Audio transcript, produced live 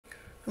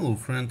Hello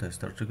friend, I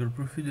start a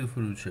proof video for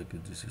you. Check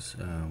it. This is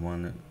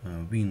one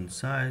win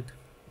site.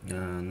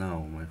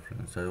 Now my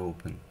friends, I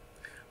open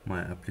my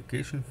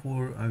application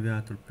for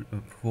Aviator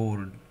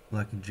for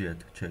Lucky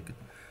Jet. Check it.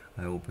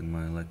 I open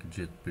my Lucky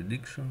Jet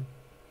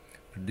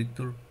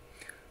predictor.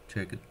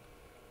 Check it.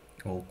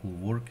 All cool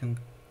working.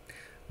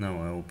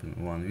 Now I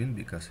open one win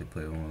because I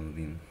play one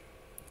win.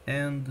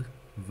 And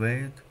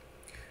wait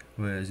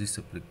where this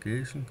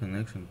application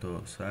connection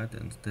to site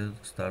and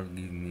start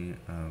giving me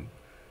a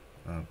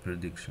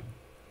prediction.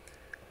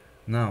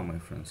 Now my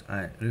friends,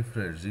 I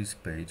refresh this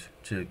page,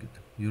 check it,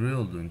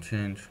 URL don't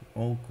change,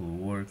 all cool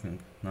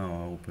working. Now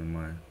I open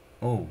my,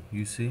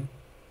 you see,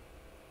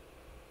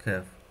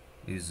 CAF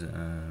is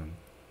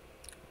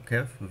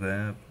CAF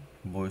web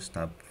voice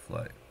tab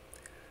fly.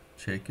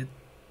 Check it.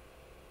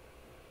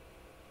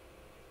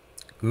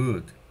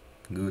 Good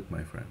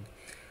my friend.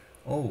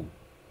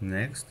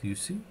 Next, you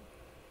see,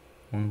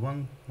 on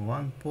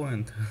one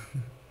point.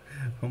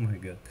 Oh my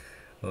god.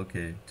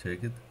 Okay,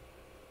 check it.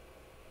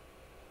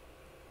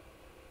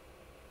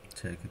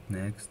 Check it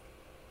next.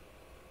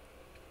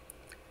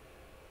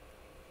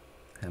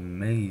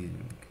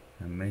 Amazing.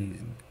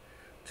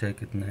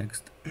 Check it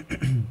next.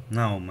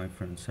 Now my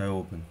friends, I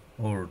open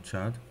our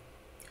chat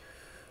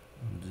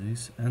on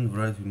this and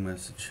write a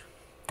message.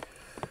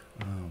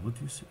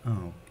 What you see?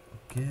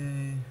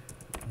 Okay,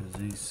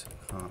 this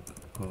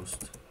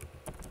cost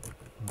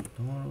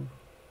 $1.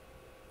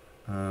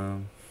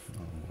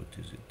 What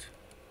is it?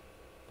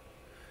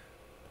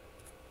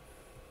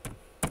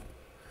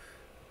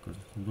 Cost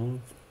 $1.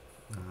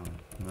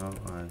 Now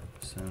I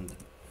send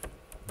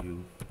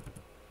you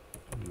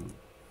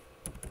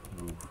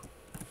proof.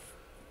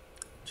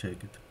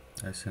 Check it.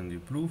 I send you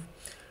proof.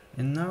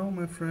 And now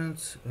my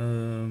friends,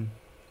 okay,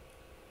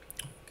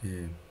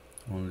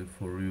 only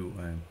for you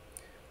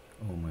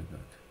oh my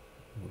god,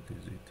 what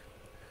is it?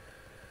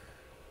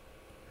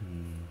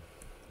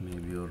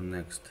 Maybe your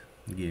next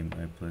game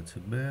I played a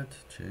bet.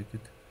 Check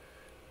it.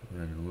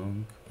 Very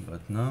long,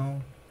 but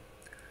now,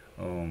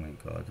 oh my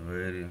god,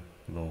 very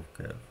low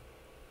cap.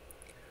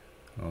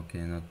 Okay,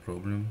 not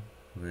problem.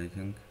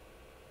 Waiting.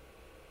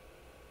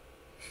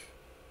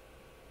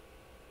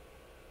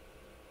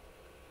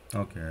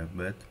 Okay, I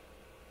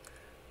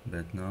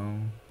bet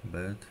now,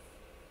 bet,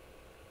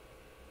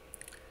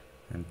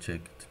 and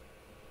check it.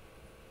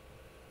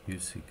 You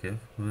see CAF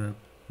web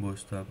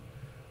voice tab,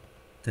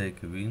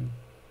 take a win.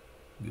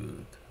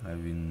 Good, I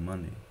win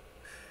money.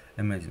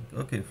 Amazing.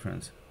 Okay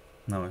friends,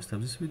 now I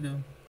stop this video.